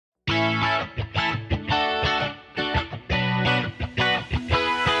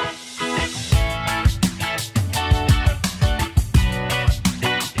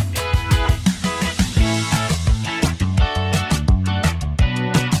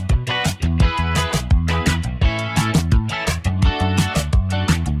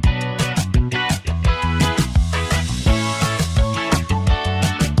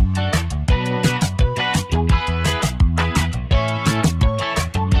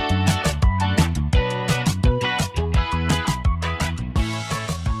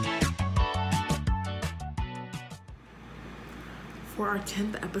our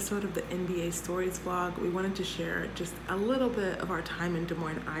 10th episode of the NBA Stories vlog, we wanted to share just a little bit of our time in Des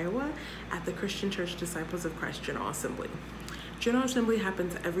Moines, Iowa at the Christian Church Disciples of Christ General Assembly. General Assembly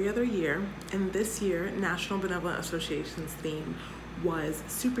happens every other year, and this year, National Benevolent Association's theme was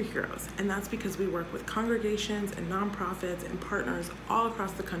superheroes, and that's because we work with congregations and nonprofits and partners all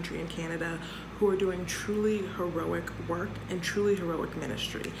across the country and Canada who are doing truly heroic work and truly heroic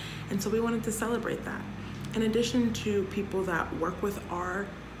ministry. And so we wanted to celebrate that. In addition to people that work with our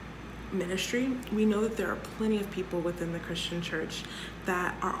ministry, we know that there are plenty of people within the Christian church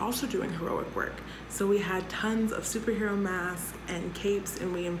that are also doing heroic work. So we had tons of superhero masks and capes,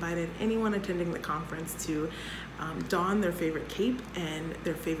 and we invited anyone attending the conference to don their favorite cape and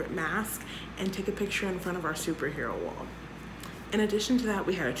their favorite mask and take a picture in front of our superhero wall. In addition to that,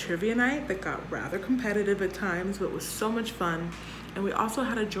 we had a trivia night that got rather competitive at times, but was so much fun. And we also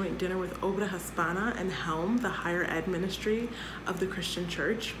had a joint dinner with Obra Hispana and Helm, the higher ed ministry of the Christian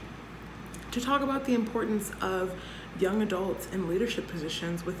church, to talk about the importance of young adults in leadership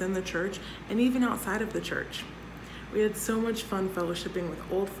positions within the church and even outside of the church. We had so much fun fellowshipping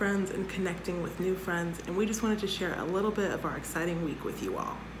with old friends and connecting with new friends, and we just wanted to share a little bit of our exciting week with you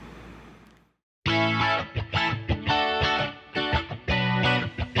all.